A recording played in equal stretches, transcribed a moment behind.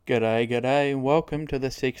G'day, and welcome to the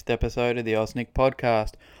 6th episode of the Osnick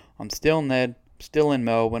podcast. I'm still Ned, still in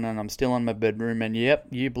Melbourne, and I'm still in my bedroom, and yep,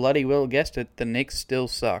 you bloody well guessed it, the Knicks still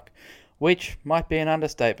suck. Which might be an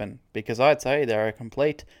understatement, because I'd say they're a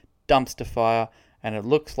complete dumpster fire, and it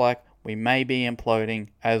looks like we may be imploding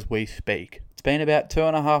as we speak. It's been about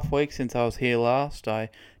 2.5 weeks since I was here last. I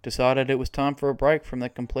decided it was time for a break from the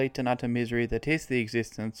complete and utter misery that is the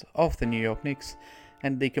existence of the New York Knicks,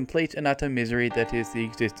 and the complete and utter misery that is the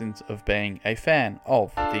existence of being a fan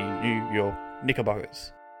of the New York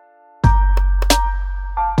Knickerbockers.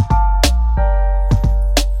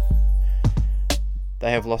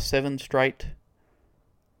 They have lost 7 straight.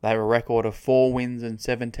 They have a record of 4 wins and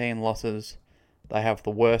 17 losses. They have the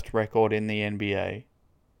worst record in the NBA.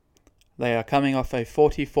 They are coming off a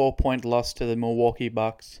 44-point loss to the Milwaukee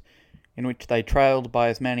Bucks, in which they trailed by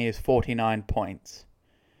as many as 49 points.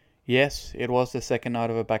 Yes, it was the second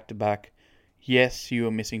night of a back-to-back. Yes, you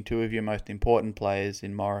were missing 2 of your most important players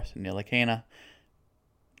in Morris and Ntilikina.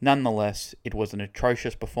 Nonetheless, it was an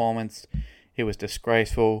atrocious performance. It was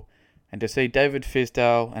disgraceful. And to see David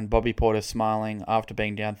Fizdale and Bobby Portis smiling after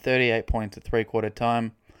being down 38 points at three-quarter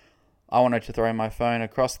time, I wanted to throw my phone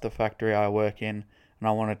across the factory I work in, and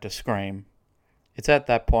I wanted to scream. It's at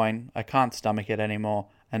that point, I can't stomach it anymore.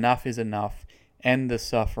 Enough is enough. End the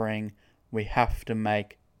suffering. We have to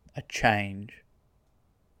make a change.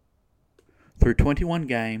 Through 21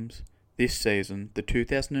 games this season, the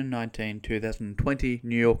 2019-2020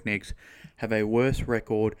 New York Knicks have a worse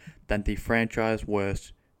record than the franchise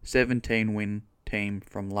worst 17-win team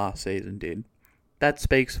from last season did. That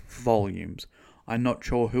speaks volumes. I'm not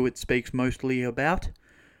sure who it speaks mostly about.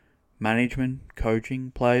 Management,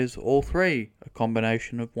 coaching, players, all three. A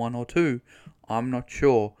combination of one or two. I'm not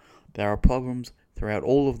sure. There are problems throughout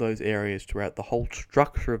all of those areas, throughout the whole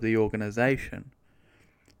structure of the organization.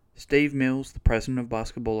 Steve Mills, the president of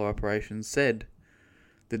basketball operations, said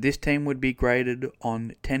that this team would be graded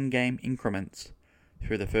on 10-game increments.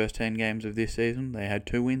 Through the first 10 games of this season, they had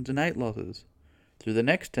 2 wins and 8 losses. Through the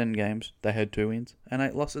next 10 games, they had 2 wins and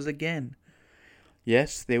 8 losses again.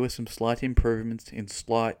 Yes, there were some slight improvements in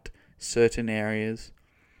certain areas.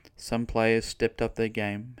 Some players stepped up their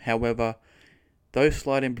game. However, those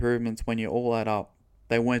slight improvements, when you all add up,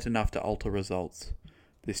 they weren't enough to alter results.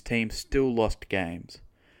 This team still lost games.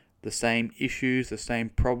 The same issues, the same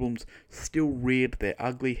problems still reared their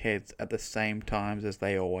ugly heads at the same times as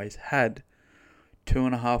they always had.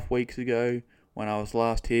 2.5 weeks ago, when I was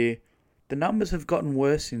last here, the numbers have gotten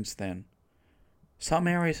worse since then. Some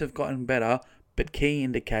areas have gotten better, but key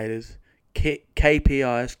indicators,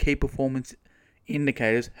 KPIs, key performance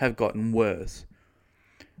indicators, have gotten worse.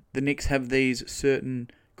 The Knicks have these certain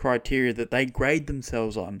criteria that they grade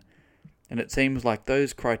themselves on, and it seems like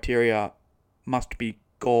those criteria must be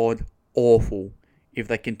god awful if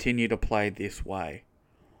they continue to play this way.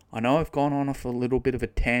 I know I've gone on off a little bit of a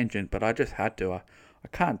tangent, but I just had to. I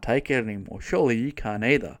can't take it anymore. Surely you can't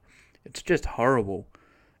either. It's just horrible.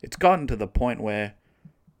 It's gotten to the point where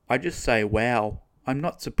I just say, wow. I'm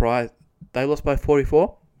not surprised. They lost by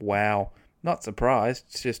 44? Wow. Not surprised.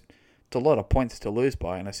 It's a lot of points to lose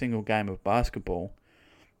by in a single game of basketball.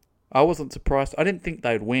 I wasn't surprised. I didn't think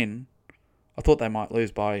they'd win. I thought they might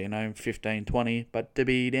lose by, 15, 20, but to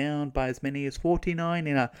be down by as many as 49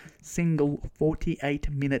 in a single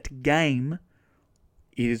 48-minute game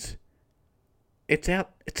it's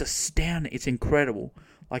astounding. It's incredible.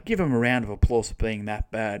 Like, give them a round of applause for being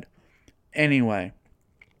that bad. Anyway,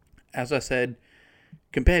 as I said,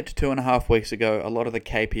 compared to 2.5 weeks ago, a lot of the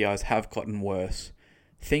KPIs have gotten worse.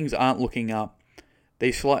 Things aren't looking up.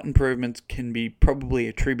 These slight improvements can be probably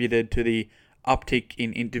attributed to the uptick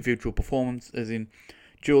in individual performance, as in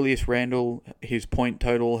Julius Randle, his point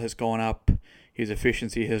total has gone up, his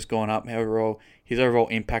efficiency has gone up, however, his overall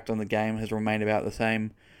impact on the game has remained about the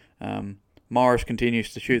same. Morris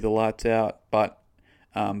continues to shoot the lights out, but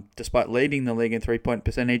despite leading the league in 3-point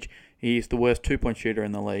percentage, he is the worst 2-point shooter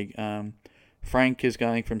in the league. Frank is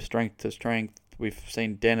going from strength to strength. We've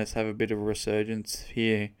seen Dennis have a bit of a resurgence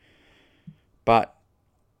here, but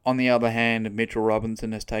on the other hand, Mitchell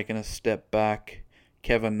Robinson has taken a step back.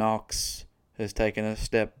 Kevin Knox has taken a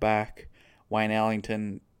step back. Wayne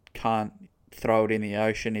Ellington can't throw it in the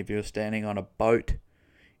ocean if you're standing on a boat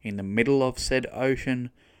in the middle of said ocean.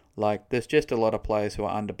 Like, there's just a lot of players who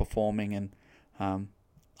are underperforming, and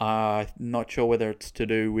I'm not sure whether it's to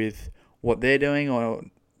do with what they're doing or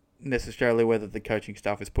necessarily whether the coaching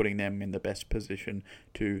staff is putting them in the best position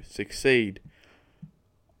to succeed.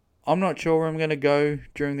 I'm not sure where I'm going to go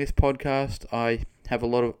during this podcast. I have a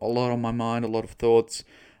lot on my mind, a lot of thoughts.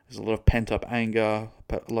 There's a lot of pent-up anger,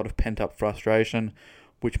 but a lot of pent-up frustration,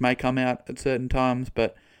 which may come out at certain times.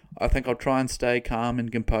 But I think I'll try and stay calm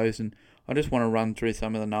and composed, and I just want to run through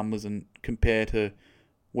some of the numbers and compare to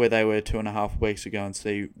where they were 2.5 weeks ago and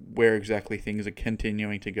see where exactly things are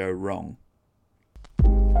continuing to go wrong.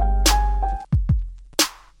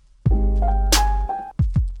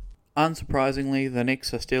 Unsurprisingly, the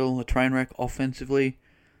Knicks are still a train wreck offensively.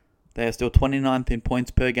 They are still 29th in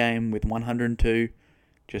points per game with 102,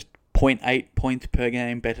 just 0.8 points per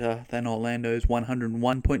game better than Orlando's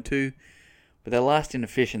 101.2, but they're last in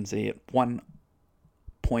efficiency at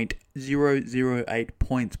 1.008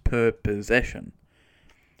 points per possession.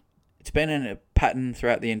 It's been in a pattern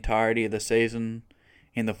throughout the entirety of the season,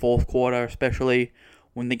 in the fourth quarter especially.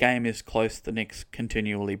 When the game is close, the Knicks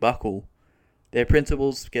continually buckle. Their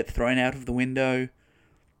principles get thrown out of the window.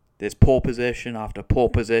 There's poor possession after poor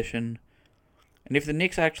possession. And if the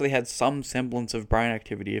Knicks actually had some semblance of brain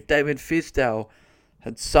activity, if David Fizdale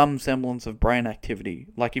had some semblance of brain activity,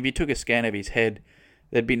 like if you took a scan of his head,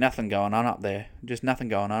 there'd be nothing going on up there. Just nothing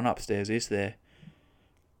going on upstairs, is there?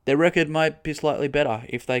 Their record might be slightly better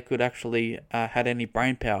if they could actually had any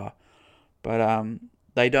brain power. But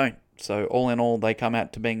they don't. So all in all, they come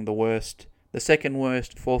out to being the second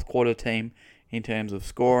worst fourth quarter team in terms of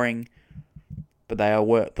scoring. But they are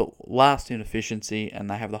the last in efficiency, and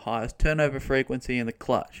they have the highest turnover frequency in the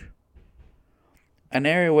clutch. An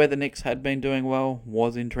area where the Knicks had been doing well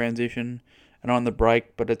was in transition and on the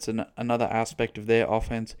break, but it's another aspect of their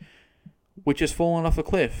offense which has fallen off a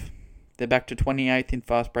cliff. They're back to 28th in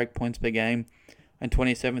fast break points per game and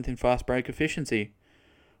 27th in fast break efficiency,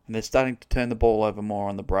 and they're starting to turn the ball over more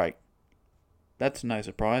on the break. That's no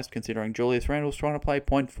surprise, considering Julius Randle's trying to play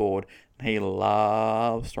point forward, and he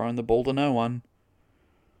loves throwing the ball to no one.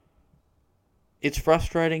 It's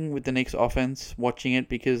frustrating with the Knicks offense, watching it,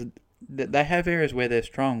 because they have areas where they're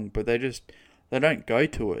strong, but they don't go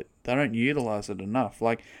to it. They don't utilize it enough.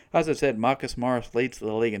 Like, as I said, Marcus Morris leads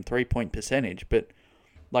the league in 3-point percentage,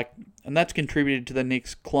 and that's contributed to the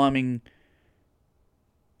Knicks climbing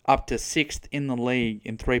up to 6th in the league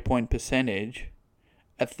in 3-point percentage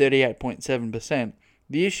at 38.7%.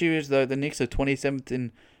 The issue is, though, the Knicks are 27th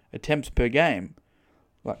in attempts per game.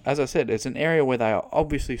 Like, as I said, it's an area where they are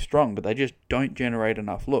obviously strong, but they just don't generate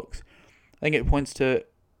enough looks. I think it points to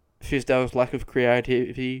Fizdale's lack of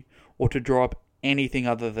creativity, or to draw up anything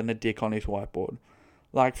other than a dick on his whiteboard.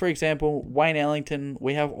 Like, for example, Wayne Ellington,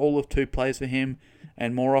 we have all of 2 plays for him,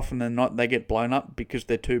 and more often than not, they get blown up because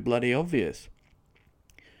they're too bloody obvious.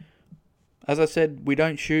 As I said, we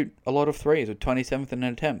don't shoot a lot of threes. We're 27th in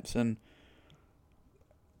attempts, and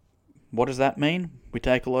what does that mean? We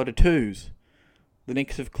take a lot of 2s. The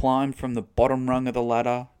Knicks have climbed from the bottom rung of the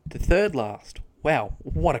ladder to 3rd last. Wow,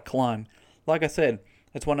 what a climb. Like I said,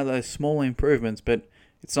 it's one of those small improvements, but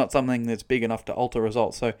it's not something that's big enough to alter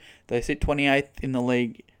results. So they sit 28th in the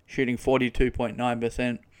league, shooting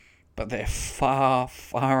 42.9%, but they're far,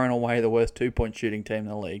 far and away the worst 2-point shooting team in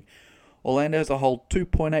the league. Orlando's a whole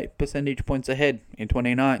 2.8 percentage points ahead in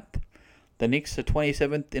 29th. The Knicks are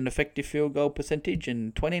 27th in effective field goal percentage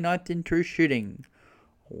and 29th in true shooting.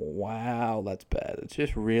 Wow, that's bad. It's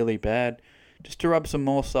just really bad. Just to rub some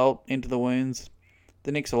more salt into the wounds,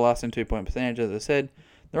 the Knicks are last in 2-point percentage, as I said.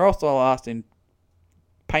 They're also last in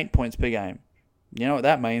paint points per game. You know what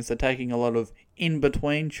that means? They're taking a lot of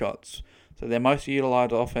in-between shots. So their most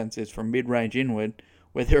utilised offense is from mid-range inward,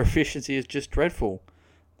 where their efficiency is just dreadful.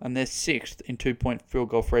 And they're 6th in 2-point field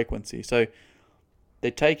goal frequency. So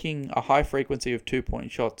they're taking a high frequency of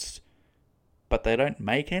 2-point shots, but they don't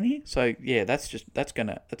make any. So yeah, that's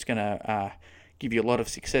gonna give you a lot of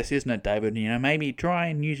success, isn't it, David? You know, maybe try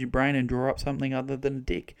and use your brain and draw up something other than a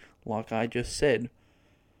dick, like I just said.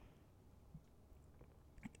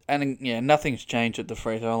 And yeah, nothing's changed at the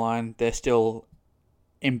free throw line. They're still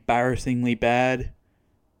embarrassingly bad,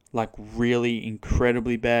 like really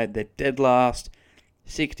incredibly bad. They're dead last,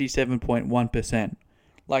 67.1%.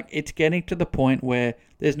 Like, it's getting to the point where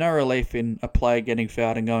there's no relief in a player getting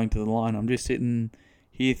fouled and going to the line. I'm just sitting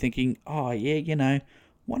here thinking, oh yeah, you know,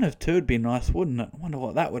 1 of 2 would be nice, wouldn't it? I wonder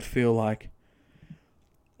what that would feel like.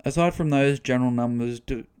 Aside from those general numbers,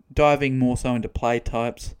 diving more so into play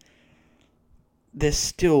types, they're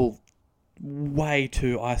still way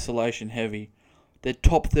too isolation heavy. They're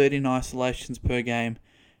top 30 in isolations per game,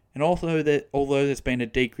 and although there's been a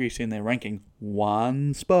decrease in their ranking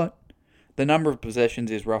 1 spot, the number of possessions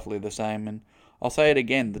is roughly the same. And I'll say it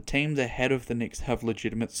again, the teams ahead of the Knicks have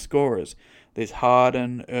legitimate scorers. There's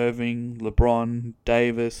Harden, Irving, LeBron,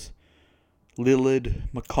 Davis, Lillard,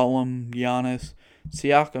 McCollum, Giannis,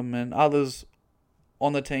 Siakam, and others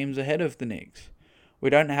on the teams ahead of the Knicks. We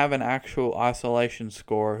don't have an actual isolation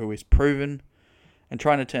scorer who is proven, and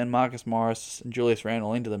trying to turn Marcus Morris and Julius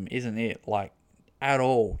Randle into them isn't it. Like, at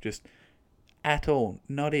all. Just at all.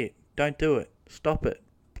 Not it. Don't do it. Stop it.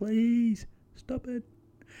 Please. Stop it.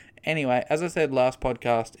 Anyway, as I said last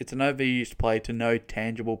podcast, it's an overused play to no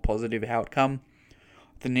tangible positive outcome.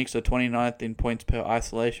 The Knicks are 29th in points per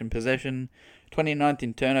isolation possession, 29th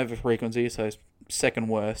in turnover frequency, so second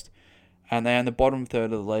worst, and they're in the bottom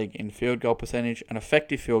third of the league in field goal percentage and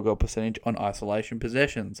effective field goal percentage on isolation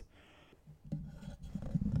possessions.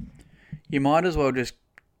 You might as well just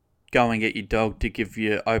go and get your dog to give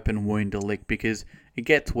your open wound a lick, because it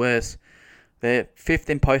gets worse. They're 5th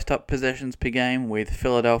in post-up possessions per game with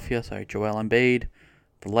Philadelphia, so Joel Embiid,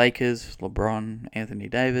 the Lakers, LeBron, Anthony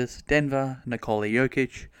Davis, Denver, Nikola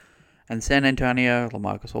Jokic, and San Antonio,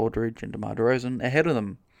 LaMarcus Aldridge and DeMar DeRozan ahead of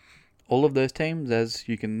them. All of those teams, as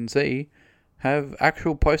you can see, have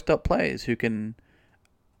actual post-up players who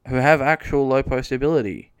have actual low post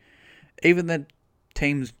ability. Even the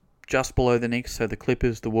teams just below the Knicks, so the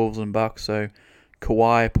Clippers, the Wolves and Bucks, so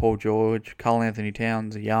Kawhi, Paul George, Karl Anthony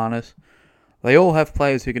Towns, Giannis, they all have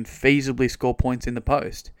players who can feasibly score points in the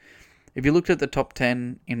post. If you looked at the top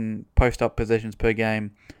 10 in post-up possessions per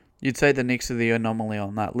game, you'd say the Knicks are the anomaly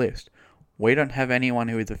on that list. We don't have anyone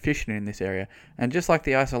who is efficient in this area, and just like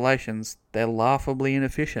the isolations, they're laughably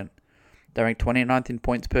inefficient. They're ranked 29th in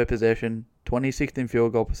points per possession, 26th in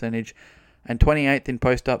field goal percentage, and 28th in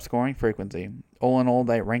post-up scoring frequency. All in all,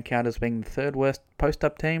 they rank out as being the third worst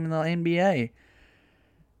post-up team in the NBA.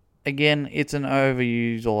 Again, it's an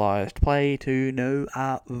overutilized play to no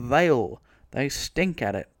avail. They stink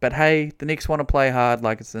at it. But hey, the Knicks want to play hard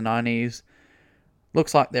like it's the 90s.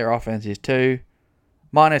 Looks like their offense is too.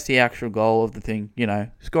 Minus the actual goal of the thing,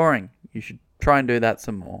 scoring. You should try and do that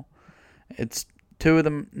some more. It's two of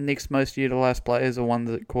the Knicks' most utilized players are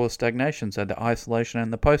ones that cause stagnation, so the isolation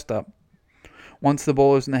and the post-up. Once the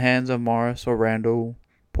ball is in the hands of Morris or Randall,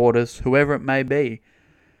 Portis, whoever it may be,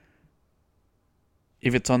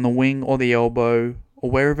 if it's on the wing or the elbow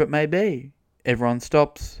or wherever it may be, everyone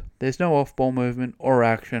stops. There's no off-ball movement or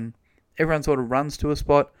action. Everyone sort of runs to a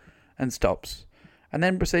spot and stops, and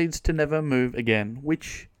then proceeds to never move again,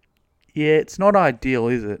 which, it's not ideal,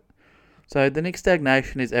 is it? So the Knicks'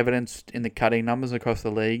 stagnation is evidenced in the cutting numbers across the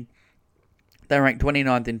league. They rank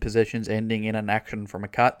 29th in possessions ending in an action from a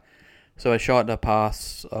cut, so a shot, a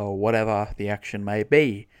pass, or whatever the action may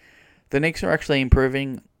be. The Knicks are actually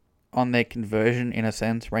improving on their conversion in a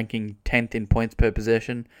sense, ranking 10th in points per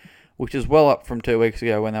possession, which is well up from 2 weeks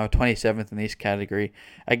ago when they were 27th in this category.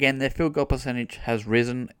 Again, their field goal percentage has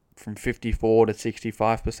risen from 54 to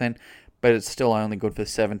 65%, but it's still only good for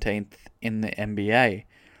 17th in the NBA.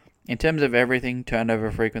 In terms of everything,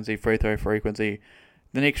 turnover frequency, free throw frequency,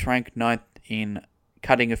 the Knicks rank 9th in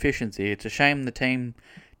cutting efficiency. It's a shame the team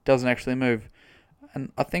doesn't actually move.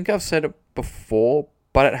 And I think I've said it before,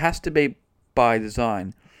 but it has to be by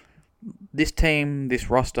design. This team, this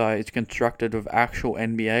roster, is constructed of actual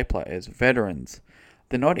NBA players, veterans.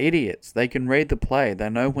 They're not idiots. They can read the play. They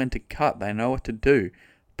know when to cut. They know what to do.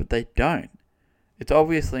 But they don't. It's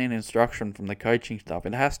obviously an instruction from the coaching staff.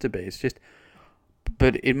 It has to be. It's just...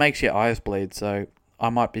 But it makes your eyes bleed, so I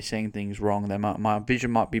might be seeing things wrong. My vision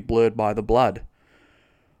might be blurred by the blood.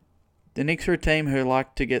 The Knicks are a team who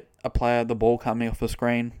like to get a player the ball coming off the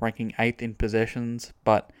screen, ranking 8th in possessions,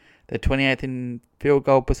 but they're 28th in field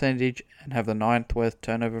goal percentage and have the 9th worst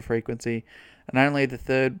turnover frequency, and only the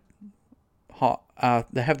third.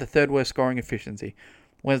 They have the third worst scoring efficiency.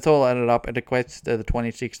 When it's all added up, it equates to the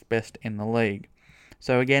 26th best in the league.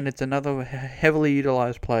 So again, it's another heavily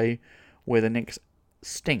utilized play where the Knicks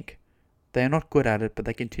stink. They're not good at it, but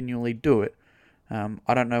they continually do it.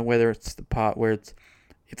 I don't know whether it's the part where it's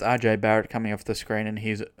RJ Barrett coming off the screen and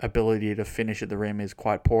his ability to finish at the rim is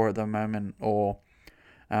quite poor at the moment, or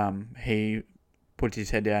he puts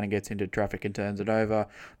his head down and gets into traffic and turns it over.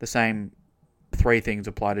 The same three things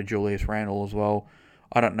apply to Julius Randle as well.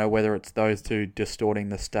 I don't know whether it's those two distorting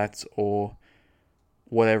the stats or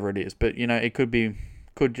whatever it is, but it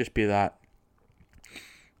could just be that.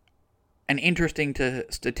 An interesting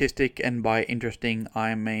statistic, and by interesting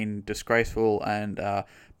I mean disgraceful and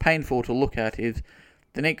painful to look at, is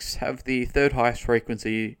the Knicks have the third highest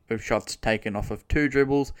frequency of shots taken off of 2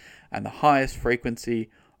 dribbles and the highest frequency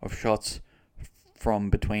of shots from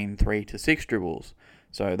between 3 to 6 dribbles.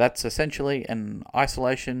 So that's essentially an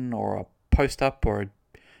isolation or a post-up or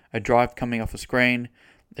a drive coming off a screen,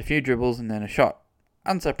 a few dribbles and then a shot.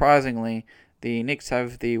 Unsurprisingly, the Knicks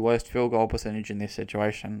have the worst field goal percentage in this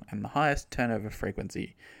situation and the highest turnover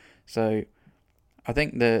frequency. So I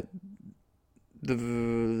think the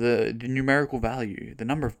numerical value, the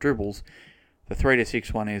number of dribbles, the 3 to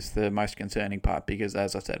 6 one is the most concerning part, because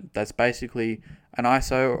as I said, that's basically an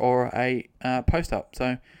ISO or a post-up.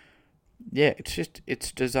 So Yeah,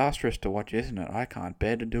 it's disastrous to watch, isn't it? I can't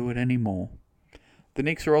bear to do it anymore. The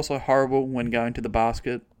Knicks are also horrible when going to the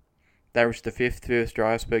basket. They reached the fifth fewest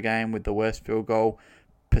drives per game with the worst field goal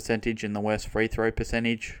percentage and the worst free throw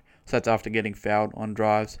percentage. So that's after getting fouled on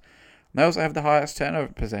drives. They also have the highest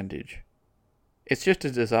turnover percentage. It's just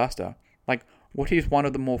a disaster. Like, what is one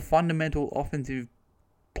of the more fundamental offensive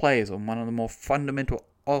players or one of the more fundamental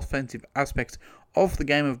offensive aspects of the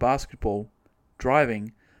game of basketball,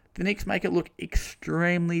 driving, the Knicks make it look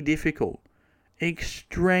extremely difficult.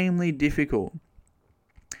 Extremely difficult.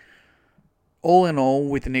 All in all,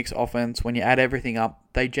 with the Knicks offense, when you add everything up,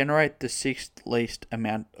 they generate the sixth least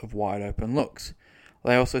amount of wide open looks.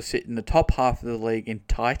 They also sit in the top half of the league in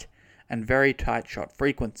tight and very tight shot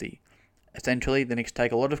frequency. Essentially, the Knicks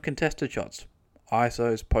take a lot of contested shots,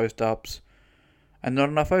 ISOs, post-ups, and not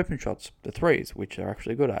enough open shots, the threes, which they're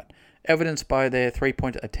actually good at, evidenced by their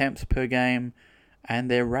three-point attempts per game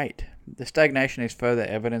and their rate. The stagnation is further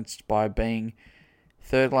evidenced by being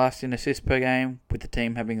third last in assists per game, with the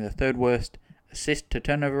team having the third worst assist to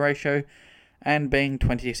turnover ratio and being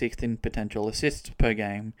 26th in potential assists per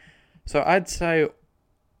game. So I'd say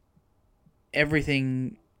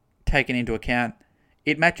everything taken into account,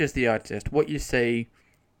 it matches the eye test. What you see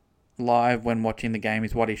live when watching the game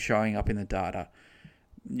is what is showing up in the data.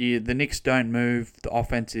 The Knicks don't move. The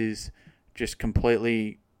offense is just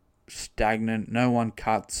completely stagnant. No one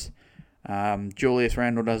cuts. Julius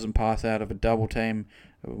Randle doesn't pass out of a double team.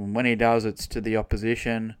 When he does, it's to the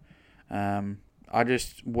opposition.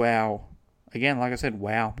 Wow. Again, like I said,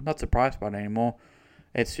 wow. I'm not surprised by it anymore.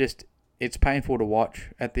 It's painful to watch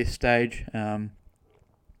at this stage.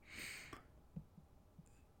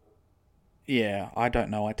 Yeah, I don't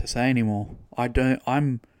know what to say anymore.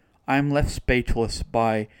 I'm left speechless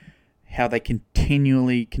by how they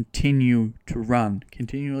continue to run.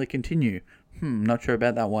 Continually continue. Not sure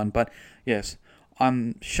about that one, but yes,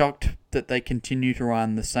 I'm shocked that they continue to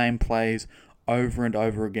run the same plays over and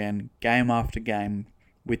over again, game after game,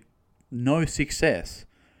 with no success.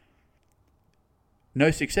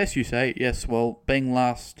 No success, you say? Yes, well, being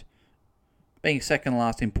second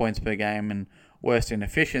last in points per game and worst in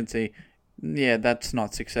efficiency, yeah, that's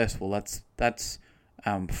not successful. That's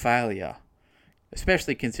failure,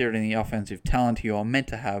 especially considering the offensive talent you are meant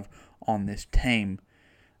to have on this team.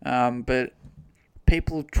 But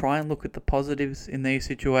people try and look at the positives in these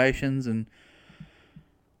situations, and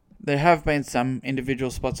there have been some individual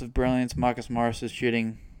spots of brilliance. Marcus Morris is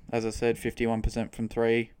shooting, as I said, 51% from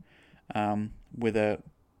three, with a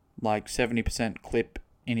 70% clip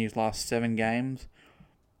in his last 7 games.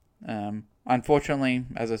 Unfortunately,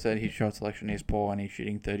 as I said, his shot selection is poor, and he's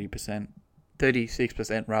shooting 36%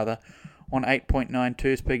 rather, on 8.9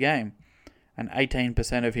 twos per game. And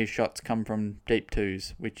 18% of his shots come from deep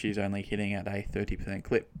twos, which he's only hitting at a 30%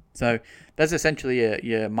 clip. So that's essentially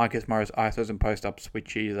your Marcus Morris ISOs and post-ups,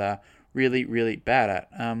 which he's really, really bad at.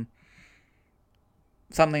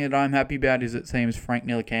 Something that I'm happy about is it seems Frank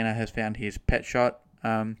Ntilikina has found his pet shot.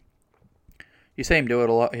 You see him do it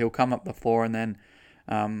a lot. He'll come up the floor and then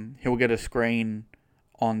he'll get a screen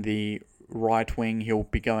on the right wing. He'll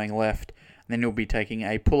be going left, and then he'll be taking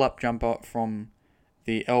a pull-up jumper from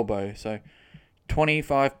the elbow. So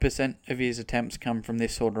 25% of his attempts come from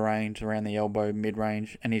this sort of range, around the elbow,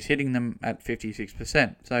 mid-range, and he's hitting them at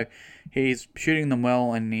 56%. So he's shooting them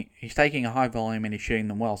well, and he's taking a high volume, and he's shooting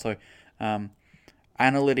them well. So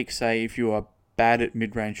analytics say if you are bad at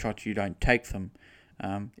mid-range shots, you don't take them.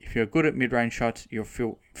 If you're good at mid-range shots, you'll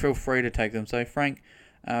feel free to take them. So Frank,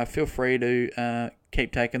 feel free to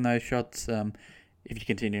keep taking those shots if you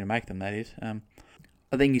continue to make them, that is.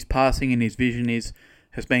 I think his passing and his vision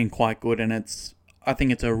has been quite good, and I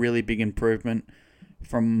think it's a really big improvement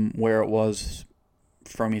from where it was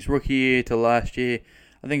from his rookie year to last year.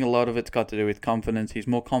 I think a lot of it's got to do with confidence. He's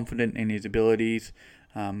more confident in his abilities.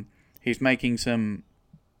 He's making some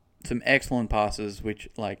excellent passes, which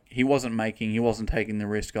he wasn't taking the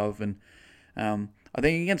risk of. And I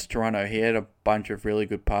think against Toronto, he had a bunch of really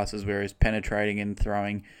good passes where he's penetrating and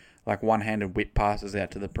throwing one-handed whip passes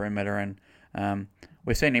out to the perimeter. And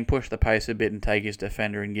we've seen him push the pace a bit and take his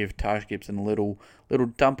defender and give Taj Gibson a little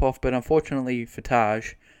dump off. But unfortunately for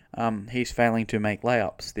Taj, he's failing to make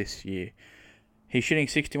layups this year. He's shooting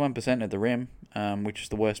 61% at the rim, which is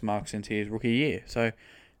the worst mark since his rookie year. So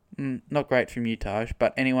not great from you, Taj.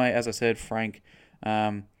 But anyway, as I said, Frank,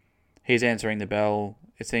 he's answering the bell.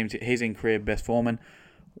 It seems he's in career best form. And,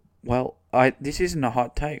 well, this isn't a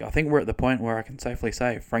hot take. I think we're at the point where I can safely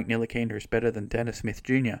say Frank Ntilikina is better than Dennis Smith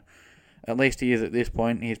Jr. At least he is at this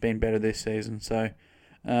point. He's been better this season. So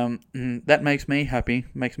that makes me happy.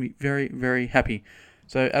 Makes me very, very happy.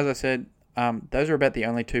 So as I said, Those are about the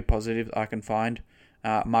only two positives I can find.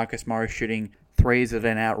 Marcus Morris shooting threes at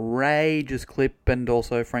an outrageous clip, and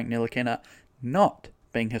also Frank Ntilikina not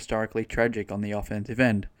being historically tragic on the offensive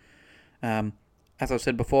end. As I've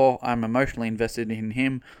said before, I'm emotionally invested in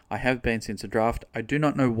him. I have been since the draft. I do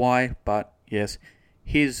not know why, but yes,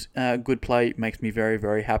 his good play makes me very,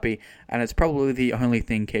 very happy, and it's probably the only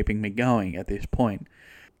thing keeping me going at this point.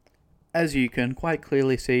 As you can quite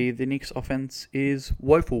clearly see, the Knicks offense is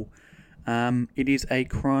woeful. It is a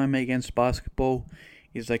crime against basketball.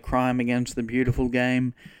 It is a crime against the beautiful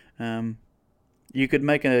game. You could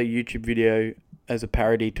make a YouTube video as a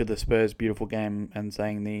parody to the Spurs' beautiful game and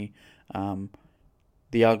saying the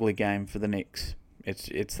ugly game for the Knicks.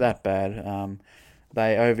 It's that bad.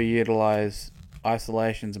 They overutilize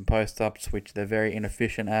isolations and post-ups, which they're very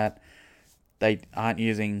inefficient at. They aren't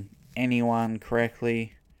using anyone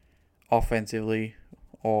correctly offensively,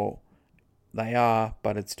 or they are,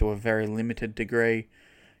 but it's to a very limited degree.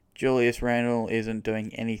 Julius Randle isn't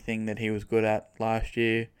doing anything that he was good at last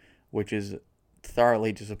year, which is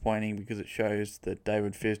thoroughly disappointing because it shows that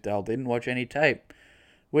David Fizdale didn't watch any tape,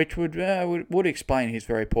 which would explain his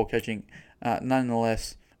very poor catching.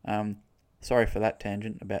 Nonetheless, sorry for that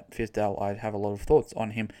tangent about Fizdale. I have a lot of thoughts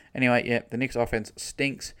on him. Anyway, yeah, the Knicks offense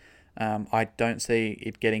stinks. I don't see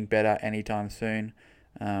it getting better anytime soon.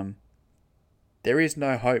 There is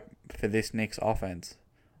no hope for this Knicks offense.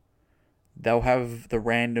 They'll have the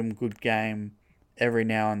random good game every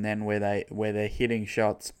now and then where they're hitting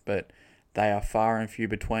shots, but they are far and few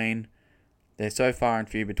between. They're so far and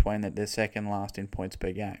few between that they're second last in points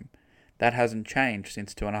per game. That hasn't changed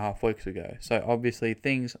since 2.5 weeks ago. So obviously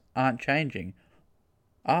things aren't changing,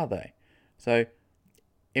 are they? So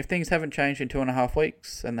if things haven't changed in 2.5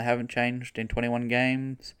 weeks, and they haven't changed in 21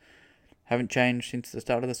 games, haven't changed since the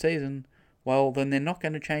start of the season, well, then they're not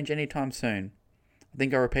going to change anytime soon. I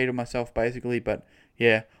think I repeated myself basically, but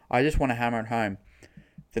yeah, I just want to hammer it home.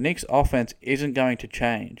 The Knicks offense isn't going to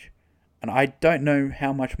change, and I don't know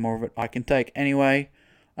how much more of it I can take. Anyway,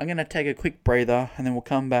 I'm going to take a quick breather, and then we'll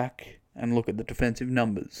come back and look at the defensive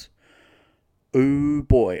numbers. Ooh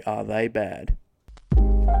boy, are they bad.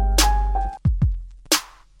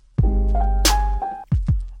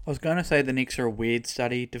 I was going to say the Knicks are a weird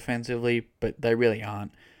study defensively, but they really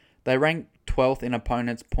aren't. They rank 12th in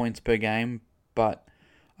opponents' points per game, but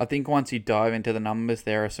I think once you dive into the numbers,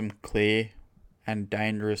 there are some clear and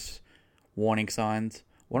dangerous warning signs.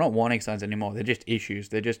 Well, not warning signs anymore. They're just issues.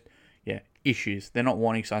 They're just, issues. They're not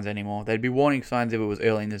warning signs anymore. They'd be warning signs if it was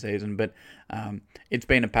early in the season, but it's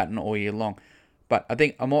been a pattern all year long. But I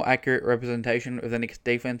think a more accurate representation of the Knicks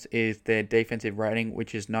defense is their defensive rating,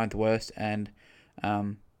 which is 9th worst, and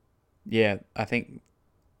I think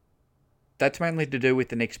that's mainly to do with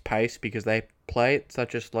the Knicks' pace, because they play at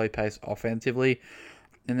such a slow pace offensively.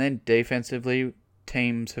 And then defensively,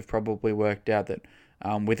 teams have probably worked out that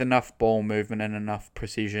with enough ball movement and enough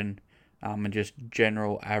precision and just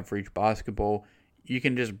general average basketball, you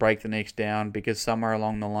can just break the Knicks down, because somewhere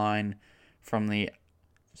along the line from the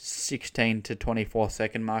 16 to 24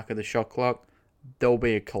 second mark of the shot clock, there'll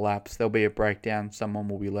be a collapse, there'll be a breakdown, someone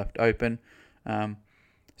will be left open.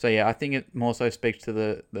 I think it more so speaks to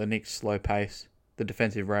the Knicks' slow pace. The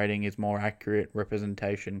defensive rating is more accurate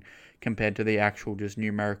representation compared to the actual just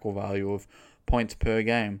numerical value of points per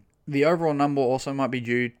game. The overall number also might be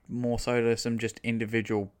due more so to some just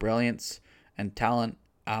individual brilliance and talent.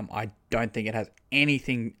 I don't think it has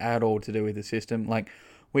anything at all to do with the system. Like,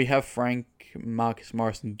 we have Frank, Marcus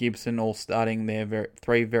Morris, and Gibson all starting. They're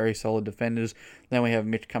three very solid defenders. Then we have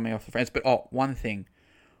Mitch coming off the fence. But one thing.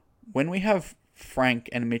 When we have Frank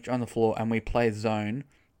and Mitch on the floor and we play zone,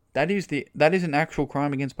 that is an actual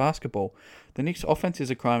crime against basketball. The Knicks offense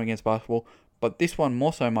is a crime against basketball, but this one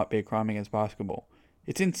more so might be a crime against basketball.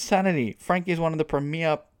 It's insanity. Frank is one of the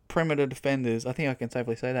premier perimeter defenders. I think I can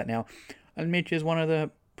safely say that now. And Mitch is one of the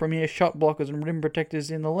premier shot blockers and rim protectors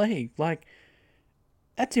in the league. Like,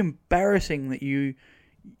 that's embarrassing that you're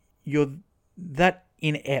that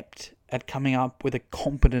inept at coming up with a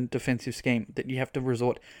competent defensive scheme that you have to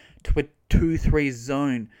resort to a 2-3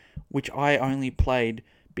 zone, which I only played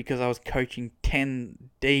because I was coaching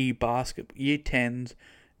 10D basketball, year 10s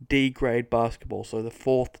D grade basketball, so the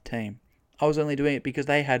 4th team. I was only doing it because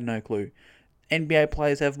they had no clue. NBA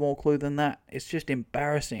players have more clue than that. It's just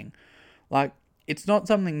embarrassing. Like, it's not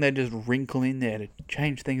something they just wrinkle in there to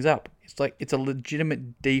change things up. It's like, it's a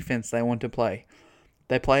legitimate defense they want to play.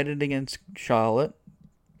 They played it against Charlotte.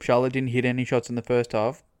 Charlotte didn't hit any shots in the first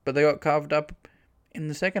half, but they got carved up in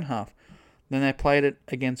the second half. Then they played it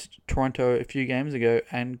against Toronto a few games ago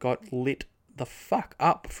and got lit the fuck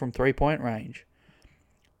up from 3-point range.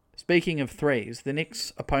 Speaking of threes, the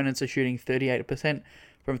Knicks' opponents are shooting 38%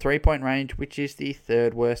 from three-point range, which is the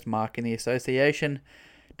third worst mark in the association.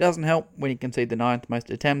 Doesn't help when you concede the ninth most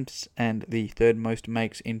attempts and the third most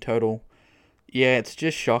makes in total. Yeah, it's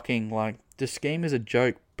just shocking. Like, the scheme is a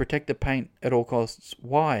joke. Protect the paint at all costs.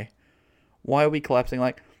 Why? Why are we collapsing?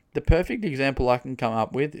 Like, the perfect example I can come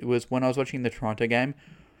up with was when I was watching the Toronto game.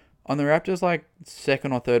 On the Raptors'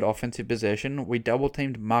 second or third offensive possession, we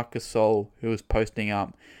double-teamed Marc Gasol, who was posting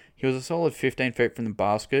up. He was a solid 15 feet from the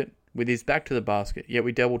basket, with his back to the basket, yet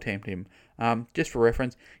we double-teamed him. Just for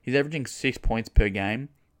reference, he's averaging 6 points per game,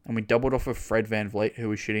 and we doubled off of Fred VanVleet, who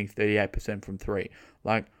was shooting 38% from three.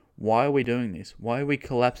 Like, why are we doing this? Why are we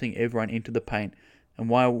collapsing everyone into the paint? And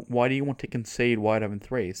why do you want to concede wide open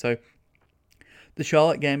threes? So, the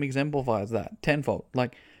Charlotte game exemplifies that tenfold.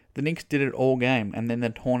 Like, the Knicks did it all game, and then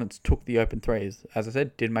the Hornets took the open threes. As I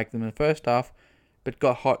said, did make them in the first half, but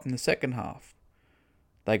got hot in the second half.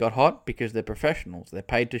 They got hot because they're professionals. They're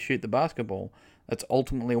paid to shoot the basketball. That's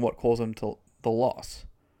ultimately what caused them to the loss.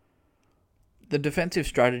 The defensive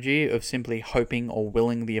strategy of simply hoping or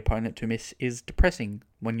willing the opponent to miss is depressing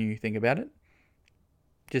when you think about it.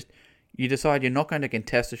 You decide you're not going to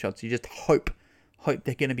contest the shots. You just hope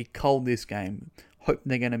they're going to be cold this game. Hope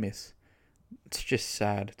they're going to miss. It's just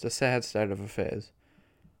sad. It's a sad state of affairs.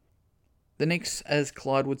 The Knicks, as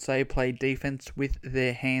Clyde would say, play defense with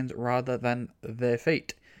their hands rather than their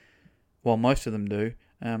feet. Well, most of them do.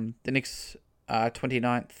 The Knicks are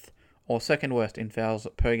 29th or second worst in fouls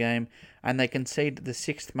per game, and they concede the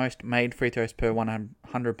sixth most made free throws per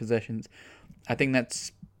 100 possessions. I think that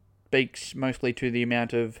speaks mostly to the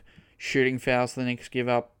amount of shooting fouls the Knicks give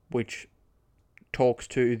up, which talks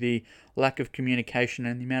to the lack of communication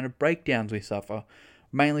and the amount of breakdowns we suffer,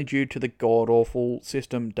 mainly due to the god-awful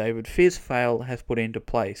system David Fizdale has put into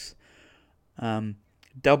place.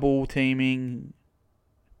 Double teaming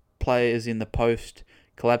players in the post,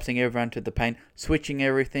 collapsing everyone to the paint, switching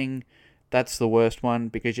everything. That's the worst one,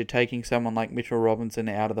 because you're taking someone like Mitchell Robinson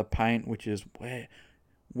out of the paint, which is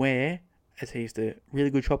where, as he's the really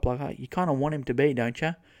good shot blocker, you kind of want him to be, don't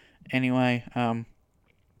you? Anyway, and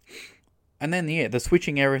then, the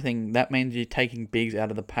switching everything, that means you're taking bigs out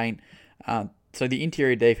of the paint. So the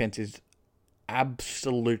interior defense is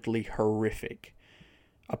absolutely horrific.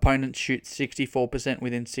 Opponents shoot 64%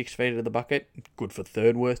 within 6 feet of the bucket. Good for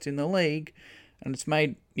third worst in the league. And it's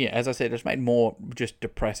made, as I said, it's made more just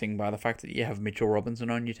depressing by the fact that you have Mitchell Robinson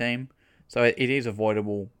on your team. So it is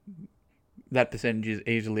avoidable. That percentage is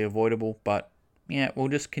easily avoidable. But, we'll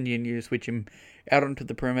just continue to switch him out onto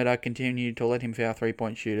the perimeter, continue to let him foul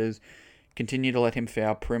three-point shooters, continue to let him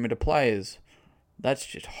foul perimeter players. That's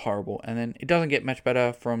just horrible. And then it doesn't get much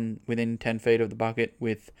better from within 10 feet of the bucket,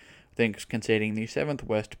 with the Knicks conceding the 7th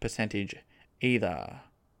worst percentage either.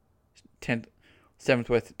 7th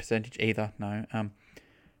worst percentage either, no.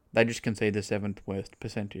 They just concede the 7th worst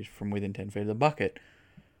percentage from within 10 feet of the bucket.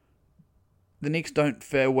 The Knicks don't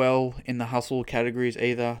fare well in the hustle categories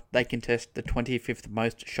either. They contest the 25th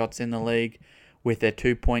most shots in the league, with their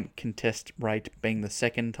 2-point contest rate being the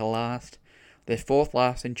second to last. They're 4th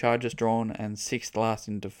last in charges drawn and 6th last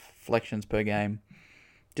in deflections per game.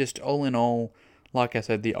 Just all in all, like I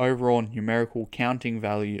said, the overall numerical counting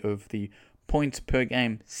value of the points per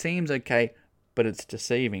game seems okay, but it's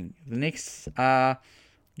deceiving. The Knicks are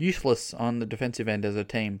useless on the defensive end as a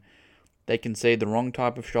team. They concede the wrong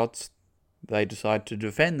type of shots. They decide to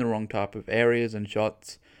defend the wrong type of areas and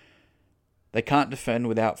shots. They can't defend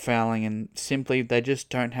without fouling, and simply they just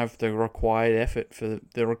don't have the required effort for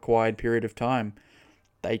the required period of time.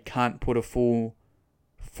 They can't put a full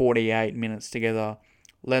 48 minutes together,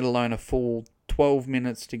 let alone a full 12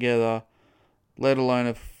 minutes together, let alone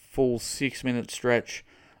a full 6-minute stretch,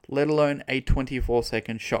 let alone a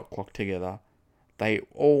 24-second shot clock together. They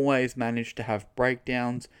always manage to have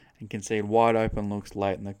breakdowns and concede wide open looks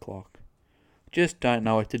late in the clock. Just don't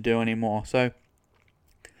know what to do anymore. So,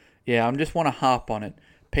 I just want to harp on it.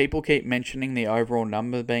 People keep mentioning the overall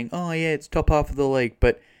number being, it's top half of the league,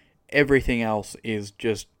 but everything else is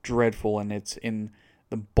just dreadful, and it's in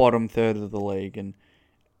the bottom third of the league. And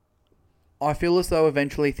I feel as though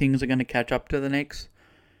eventually things are going to catch up to the Knicks.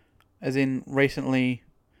 As in, recently,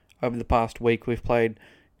 over the past week, we've played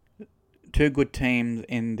two good teams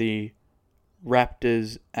in the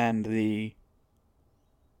Raptors and the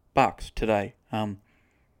Bucks today.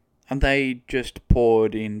 And they just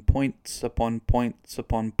poured in points upon points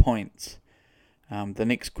upon points. The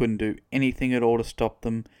Knicks couldn't do anything at all to stop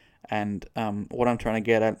them. And what I'm trying to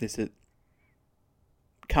get at is that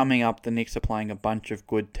coming up, the Knicks are playing a bunch of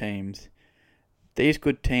good teams. These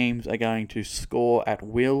good teams are going to score at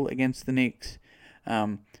will against the Knicks.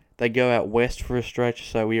 The They go out west for a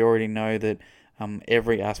stretch, so we already know that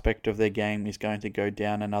every aspect of their game is going to go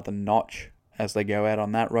down another notch as they go out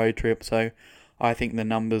on that road trip. So I think the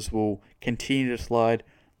numbers will continue to slide,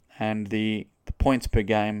 and the points per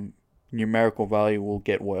game numerical value will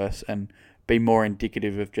get worse and be more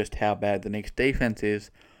indicative of just how bad the Knicks defense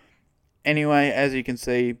is. Anyway, as you can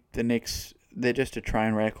see, the Knicks, they're just a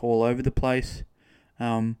train wreck all over the place.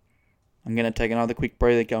 I'm going to take another quick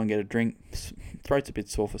breather, go and get a drink. Throat's a bit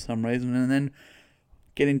sore for some reason, and then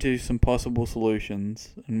get into some possible solutions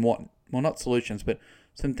and not solutions, but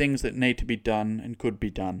some things that need to be done and could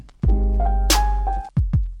be done.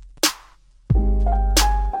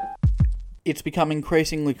 It's become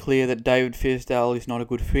increasingly clear that David Fizdale is not a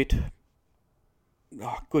good fit.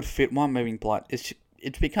 Good fit, why am I being polite?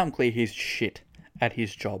 It's become clear he's shit at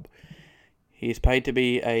his job. He's paid to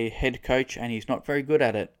be a head coach and he's not very good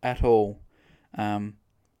at it at all.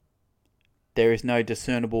 There is no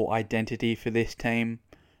discernible identity for this team,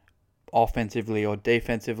 offensively or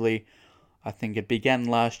defensively. I think it began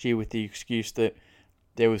last year with the excuse that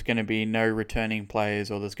there was going to be no returning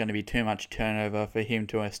players or there's going to be too much turnover for him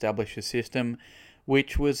to establish a system,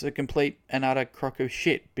 which was a complete and utter crock of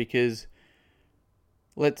shit because,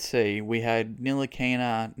 let's see, we had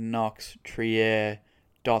Ntilikina, Knox, Trier,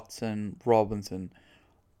 Dotson, Robinson.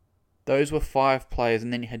 Those were 5 players,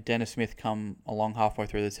 and then you had Dennis Smith come along halfway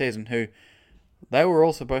through the season, who they were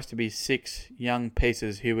all supposed to be 6 young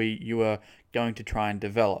pieces who you were going to try and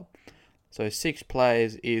develop. So 6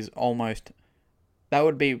 players is almost, that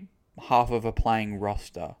would be half of a playing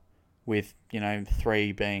roster, with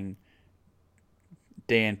 3 being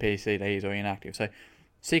DNP, CDs or inactive. So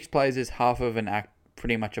 6 players is half of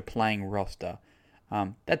pretty much a playing roster.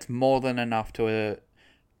 That's more than enough to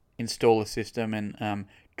install a system and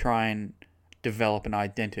try and develop an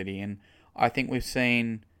identity. And I think we've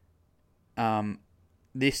seen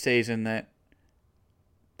this season that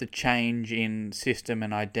the change in system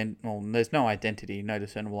and there's no identity, no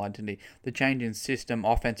discernible identity. The change in system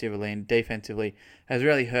offensively and defensively has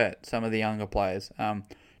really hurt some of the younger players.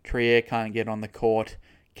 Trier can't get on the court.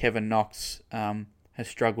 Kevin Knox has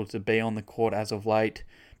struggled to be on the court as of late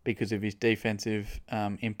because of his defensive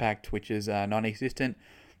impact, which is non-existent.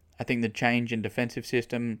 I think the change in defensive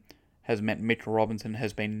system has meant Mitchell Robinson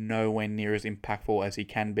has been nowhere near as impactful as he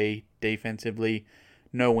can be defensively,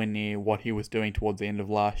 nowhere near what he was doing towards the end of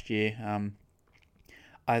last year.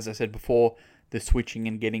 As I said before, the switching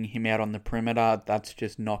and getting him out on the perimeter, that's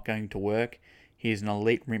just not going to work. He's an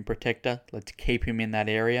elite rim protector. Let's keep him in that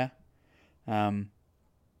area. I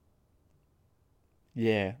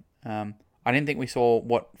didn't think we saw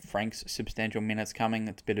Frank's substantial minutes coming.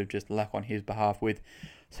 It's a bit of just luck on his behalf with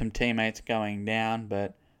some teammates going down.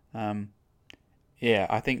 But, I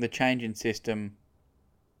think the change in system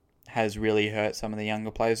has really hurt some of the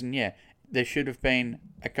younger players. And, there should have been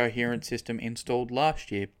a coherent system installed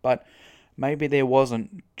last year. But maybe there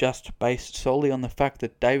wasn't, just based solely on the fact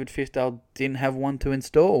that David Fizdale didn't have one to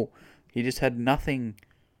install. He just had nothing.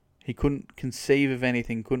 He couldn't conceive of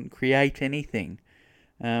anything, couldn't create anything.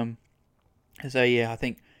 I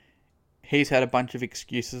think he's had a bunch of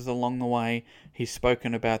excuses along the way. He's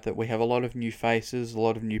spoken about that we have a lot of new faces, a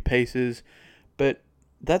lot of new pieces, but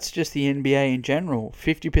that's just the NBA in general.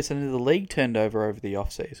 50% of the league turned over the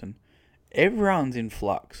off-season. Everyone's in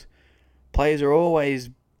flux. Players are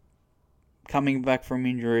always coming back from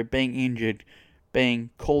injury, being injured,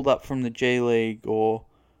 being called up from the G League, or,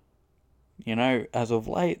 as of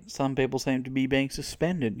late, some people seem to be being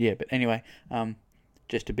suspended. But anyway,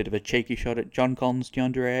 just a bit of a cheeky shot at John Collins,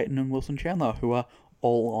 DeAndre Ayton, and Wilson Chandler, who are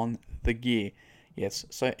all on the gear. Yes,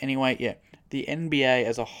 so anyway, the NBA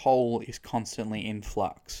as a whole is constantly in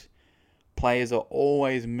flux. Players are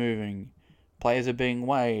always moving. Players are being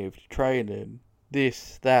waived, traded,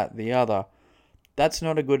 this, that, the other. That's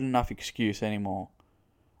not a good enough excuse anymore.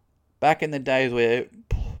 Back in the days where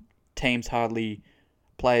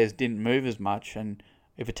players didn't move as much, and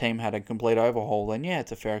if a team had a complete overhaul, then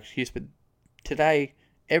it's a fair excuse, but today,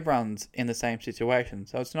 everyone's in the same situation,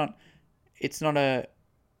 so it's not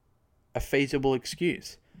a feasible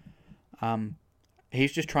excuse.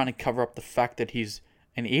 He's just trying to cover up the fact that he's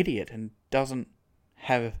an idiot and doesn't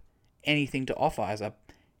have anything to offer as a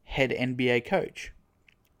head NBA coach.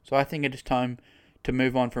 So I think it is time to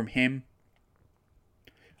move on from him.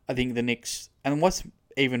 I think the Knicks, and what's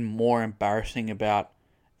even more embarrassing about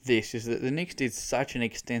this is that the Knicks did such an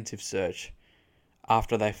extensive search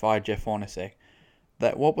after they fired Jeff Hornacek.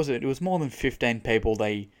 That, what was it? It was more than 15 people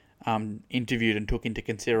they interviewed and took into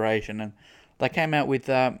consideration, and they came out with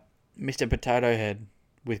Mr. Potato Head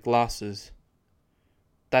with glasses.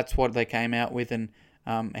 That's what they came out with, and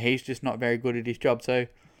he's just not very good at his job. So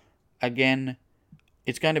again,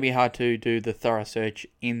 it's going to be hard to do the thorough search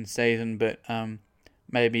in season, but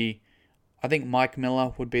maybe I think Mike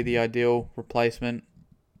Miller would be the ideal replacement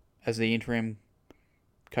as the interim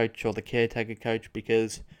coach or the caretaker coach,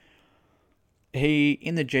 because he,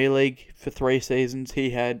 in the G League for 3 seasons,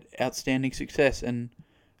 he had outstanding success, and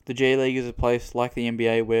the G League is a place like the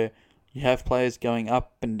NBA where you have players going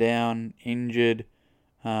up and down, injured,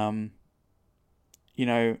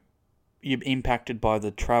 you're impacted by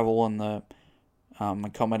the travel and the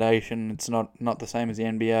accommodation. It's not the same as the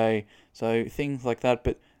NBA, so things like that.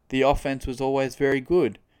 But the offense was always very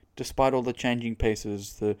good, despite all the changing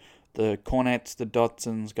pieces, the Cornets, the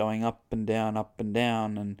Dotsons going up and down,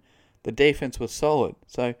 and the defense was solid.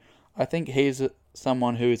 So I think he's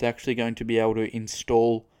someone who is actually going to be able to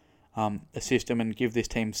install a system and give this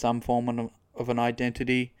team some form of an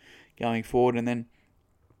identity going forward. And then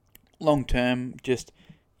long term, just,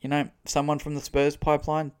 someone from the Spurs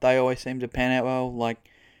pipeline, they always seem to pan out well. Like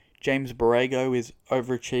James Borrego is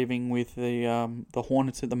overachieving with the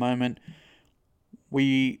Hornets at the moment.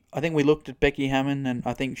 I think we looked at Becky Hammond, and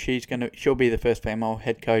I think she'll be the first female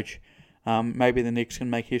head coach. Maybe the Knicks can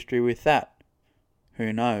make history with that.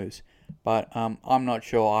 Who knows? But I'm not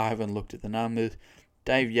sure. I haven't looked at the numbers.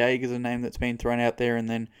 Dave Yeager is a name that's been thrown out there, and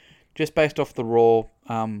then just based off the raw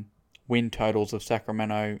win totals of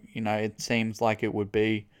Sacramento, it seems like it would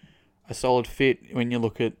be a solid fit when you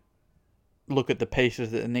look at the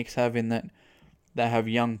pieces that the Knicks have, in that they have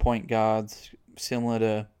young point guards similar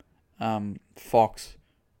to Fox,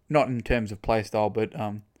 not in terms of play style, but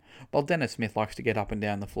Dennis Smith likes to get up and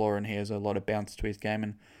down the floor, and he has a lot of bounce to his game,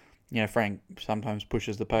 and Frank sometimes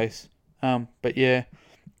pushes the pace. But yeah,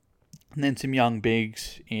 and then some young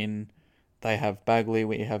bigs in. They have Bagley,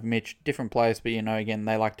 we have Mitch, different players, but again,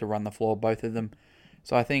 they like to run the floor, both of them.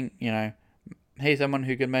 So I think he's someone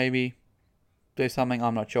who could maybe do something.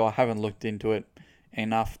 I'm not sure. I haven't looked into it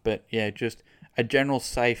enough, but yeah, just a general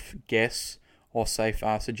safe guess or safe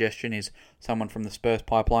suggestion is someone from the Spurs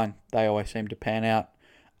pipeline. They always seem to pan out,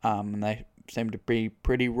 and they seem to be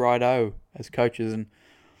pretty righto as coaches. And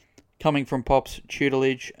coming from Pop's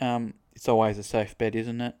tutelage, it's always a safe bet,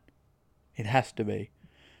 isn't it? It has to be.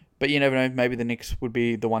 But you never know, maybe the Knicks would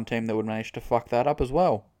be the one team that would manage to fuck that up as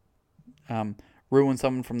well. Ruin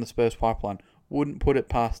someone from the Spurs pipeline. Wouldn't put it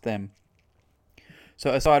past them.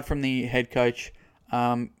 So aside from the head coach,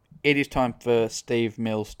 it is time for Steve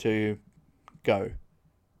Mills to go.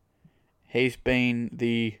 He's been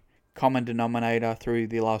the common denominator through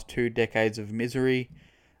the last 2 decades of misery.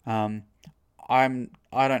 I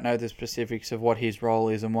don't know the specifics of what his role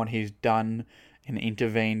is and what he's done and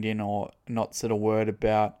intervened in or not said a word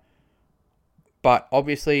about. But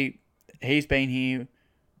obviously, he's been here.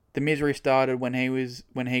 The misery started when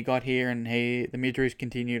he got here, and the misery's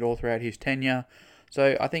continued all throughout his tenure.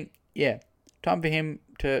 So I think, time for him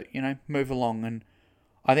to move along. And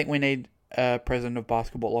I think we need a president of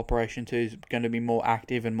basketball operations who's going to be more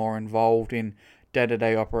active and more involved in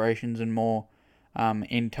day-to-day operations and more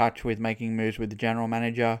in touch with making moves with the general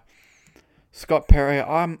manager. Scott Perry,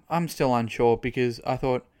 I'm still unsure, because I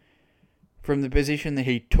thought from the position that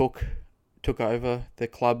he took over the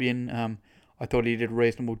club in, I thought he did a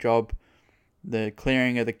reasonable job. The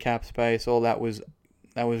clearing of the cap space, all that was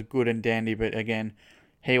good and dandy, but again,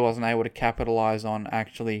 he wasn't able to capitalise on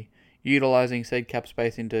actually utilising said cap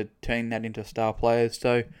space into turning that into star players.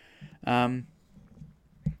 So,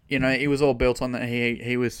 it was all built on that.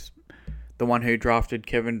 He was the one who drafted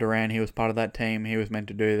Kevin Durant. He was part of that team. He was meant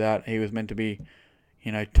to do that. He was meant to be,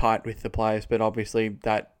 tight with the players, but obviously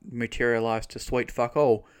that materialised to sweet fuck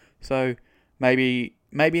all. So maybe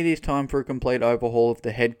it is time for a complete overhaul of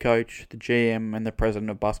the head coach, the GM, and the president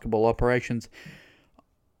of basketball operations.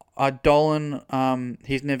 Dolan,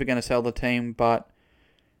 he's never going to sell the team, but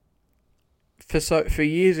for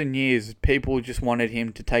years and years, people just wanted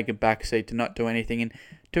him to take a back seat, to not do anything. And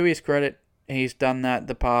to his credit, he's done that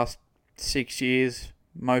the past 6 years,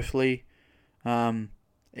 mostly.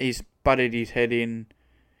 He's butted his head in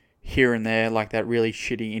here and there, like that really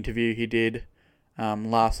shitty interview he did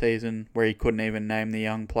last season where he couldn't even name the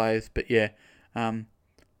young players. But yeah,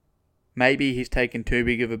 maybe he's taken too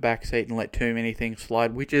big of a backseat and let too many things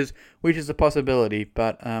slide, which is a possibility.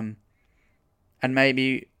 But and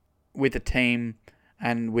maybe with a team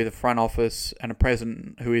and with a front office and a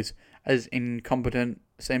president who is as incompetent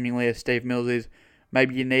seemingly as Steve Mills is,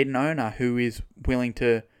 maybe you need an owner who is willing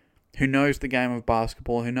to, who knows the game of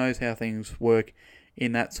basketball, who knows how things work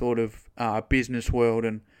in that sort of business world,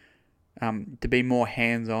 and to be more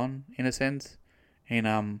hands-on in a sense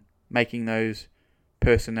in making those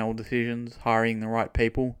personnel decisions, hiring the right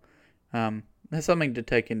people. There's something to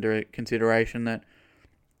take into consideration that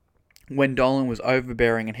when Dolan was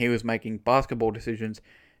overbearing and he was making basketball decisions,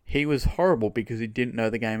 he was horrible because he didn't know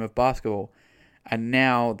the game of basketball. And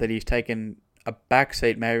now that he's taken a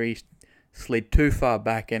backseat, maybe he's slid too far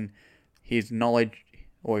back, and his knowledge,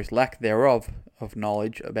 or his lack thereof, of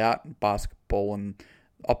knowledge about basketball and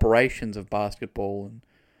operations of basketball and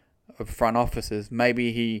of front offices,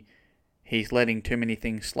 maybe he's letting too many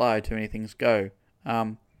things slide, too many things go.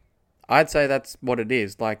 I'd say that's what it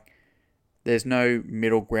is. Like, there's no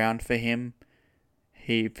middle ground for him.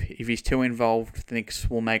 If he's too involved, the Knicks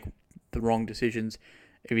will make the wrong decisions.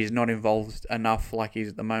 If he's not involved enough, like he's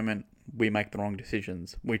at the moment, we make the wrong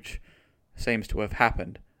decisions, which seems to have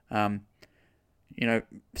happened.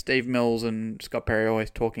 Steve Mills and Scott Perry are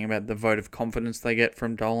always talking about the vote of confidence they get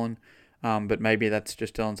from Dolan, but maybe that's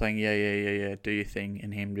just Dolan saying, yeah, do your thing,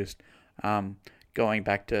 and him just going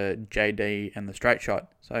back to JD and the straight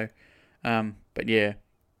shot. So, but yeah,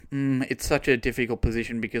 it's such a difficult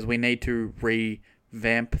position because we need to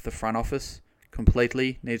revamp the front office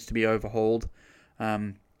completely. Needs to be overhauled.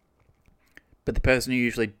 But the person who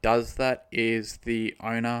usually does that is the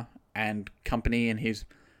owner and company, and his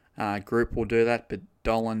group will do that. But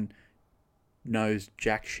Dolan knows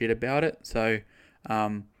jack shit about it. So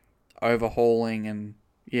overhauling, and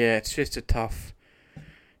yeah, it's just a tough.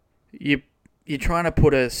 You're trying to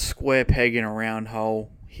put a square peg in a round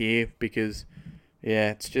hole here because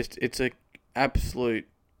it's a absolute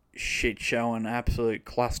shit show and absolute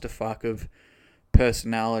clusterfuck of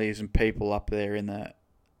personalities and people up there in the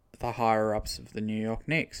higher ups of the New York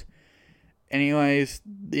Knicks. Anyways,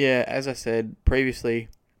 yeah, as I said previously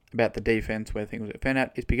about the defense, where things get found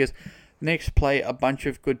out, is because the Knicks play a bunch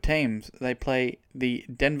of good teams. They play the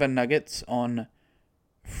Denver Nuggets on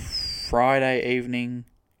Friday evening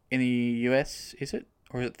in the US, is it?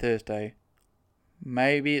 Or is it Thursday?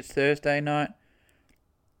 Maybe it's Thursday night.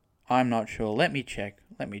 I'm not sure. Let me check.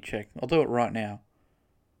 I'll do it right now.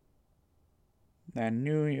 The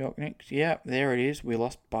New York Knicks. Yep, there it is. We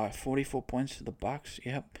lost by 44 points to the Bucks.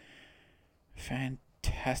 Yep.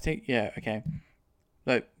 Fantastic. Yeah, okay.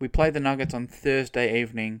 So we played the Nuggets on Thursday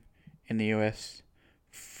evening in the US.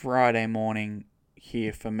 Friday morning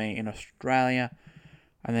here for me in Australia.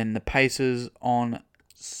 And then the Pacers on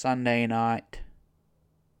Saturday night,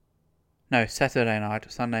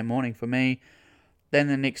 Sunday morning for me. Then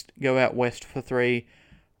the Knicks go out west for 3.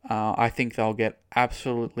 I think they'll get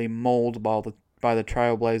absolutely mauled by the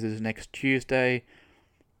Trailblazers next Tuesday.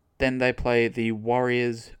 Then they play the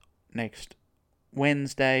Warriors next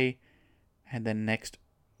Wednesday. And then next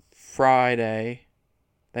Friday,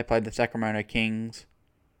 they play the Sacramento Kings.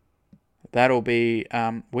 That'll be,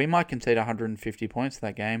 we might concede 150 points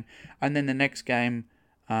that game. And then the next game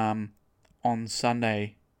on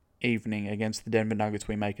Sunday evening against the Denver Nuggets,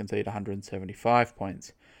 we may concede 175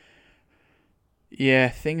 points. Yeah,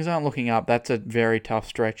 things aren't looking up. That's a very tough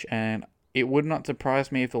stretch, and it would not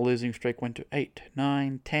surprise me if the losing streak went to 8,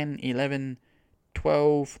 9, 10, 11,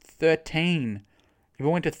 12, 13. If it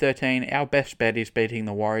went to 13, our best bet is beating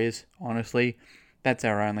the Warriors, honestly. That's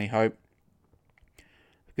our only hope.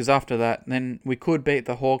 Because after that, then we could beat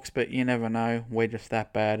the Hawks, but you never know. We're just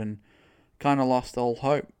that bad, and kind of lost all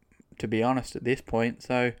hope, to be honest, at this point.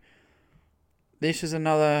 So, this is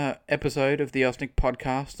another episode of the Osnick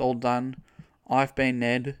Podcast, all done. I've been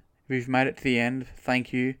Ned. If you've made it to the end,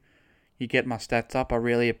 thank you. You get my stats up. I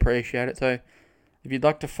really appreciate it. So, if you'd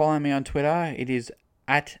like to follow me on Twitter, it is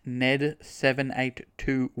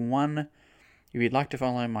 @Ned7821. If you'd like to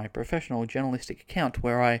follow my professional journalistic account,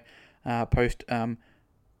 where I post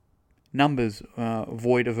numbers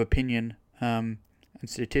void of opinion and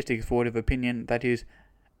statistics void of opinion, that is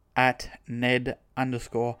 @Ned_RMIT.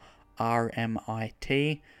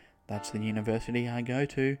 That's the university I go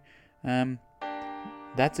to.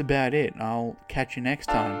 That's about it. I'll catch you next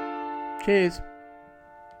time. Cheers.